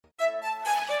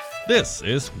This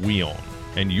is WION,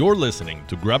 and you're listening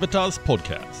to Gravitas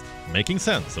podcast, making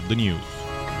sense of the news.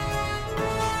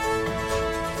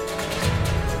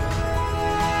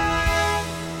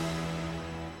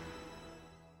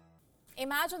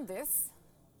 Imagine this.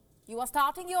 You are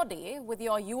starting your day with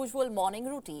your usual morning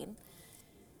routine.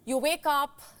 You wake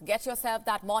up, get yourself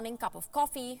that morning cup of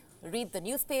coffee, read the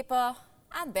newspaper,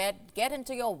 and then get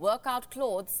into your workout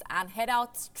clothes and head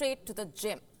out straight to the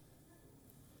gym.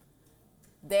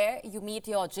 There, you meet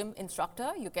your gym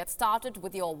instructor, you get started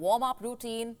with your warm-up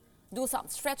routine, do some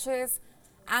stretches,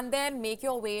 and then make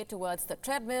your way towards the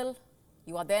treadmill.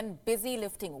 You are then busy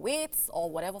lifting weights or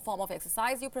whatever form of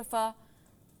exercise you prefer.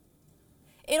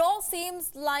 It all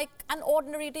seems like an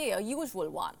ordinary day, a usual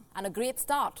one, and a great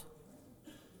start.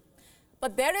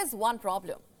 But there is one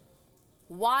problem.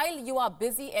 While you are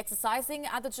busy exercising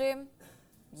at the gym,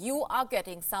 you are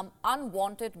getting some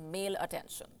unwanted male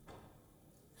attention.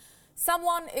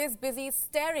 Someone is busy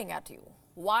staring at you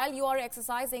while you are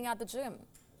exercising at the gym.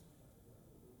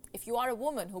 If you are a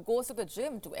woman who goes to the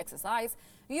gym to exercise,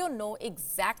 you know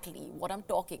exactly what I'm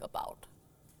talking about.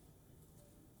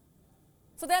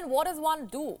 So then what does one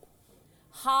do?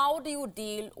 How do you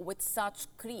deal with such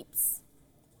creeps?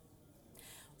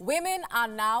 Women are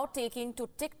now taking to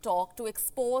TikTok to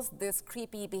expose this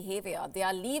creepy behavior. They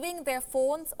are leaving their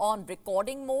phones on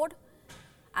recording mode,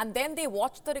 and then they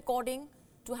watch the recording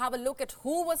to have a look at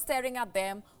who was staring at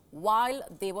them while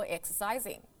they were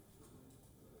exercising.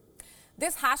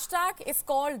 This hashtag is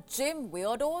called Gym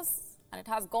Weirdos, and it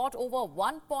has got over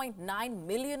 1.9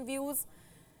 million views.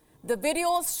 The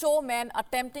videos show men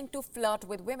attempting to flirt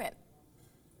with women.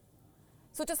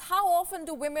 So just how often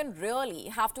do women really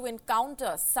have to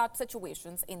encounter such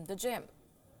situations in the gym?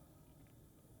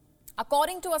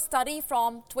 According to a study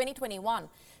from 2021,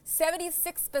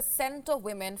 76% of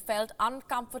women felt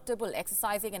uncomfortable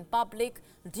exercising in public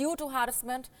due to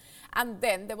harassment. And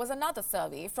then there was another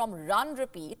survey from Run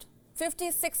Repeat.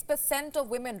 56% of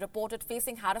women reported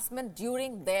facing harassment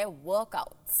during their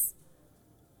workouts.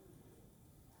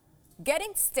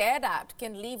 Getting stared at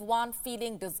can leave one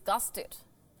feeling disgusted,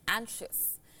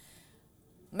 anxious.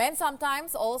 Men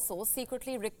sometimes also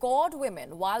secretly record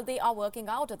women while they are working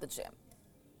out at the gym.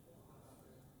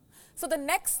 So the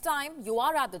next time you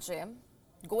are at the gym,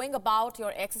 going about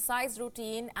your exercise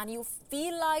routine, and you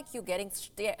feel like you're getting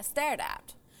stared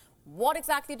at, what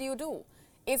exactly do you do?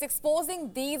 Is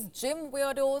exposing these gym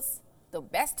weirdos the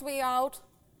best way out?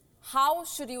 How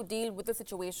should you deal with the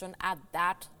situation at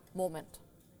that moment?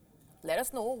 Let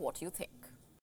us know what you think.